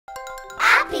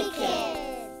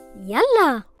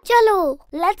Yalla, chalo,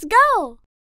 let's go.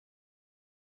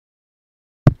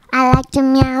 I like to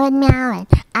meow and meow and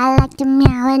I like to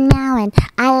meow and meow and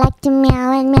I like to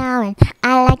meow and meow and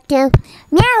I like to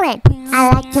meow it.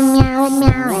 I like to meow and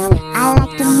meow and I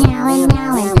like to meow and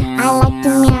meow and I like to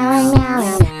meow and meow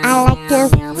and I like to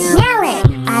meow it.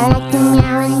 I like to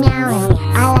meow and meow and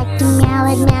I like to meow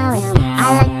and meow and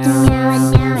I like to meow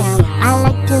and meow and I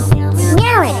like to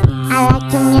meow it. I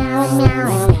like to meow and meow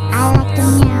and I like to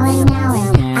meow and meow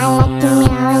and I like to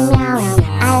meow and meow and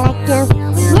I like to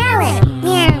meow it.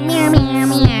 Meow meow meow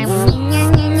meow.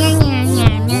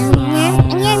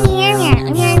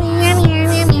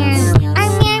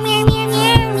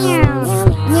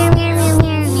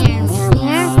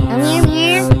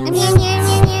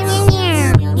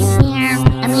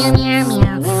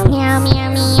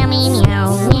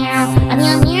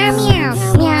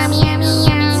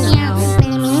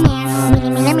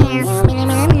 Meow.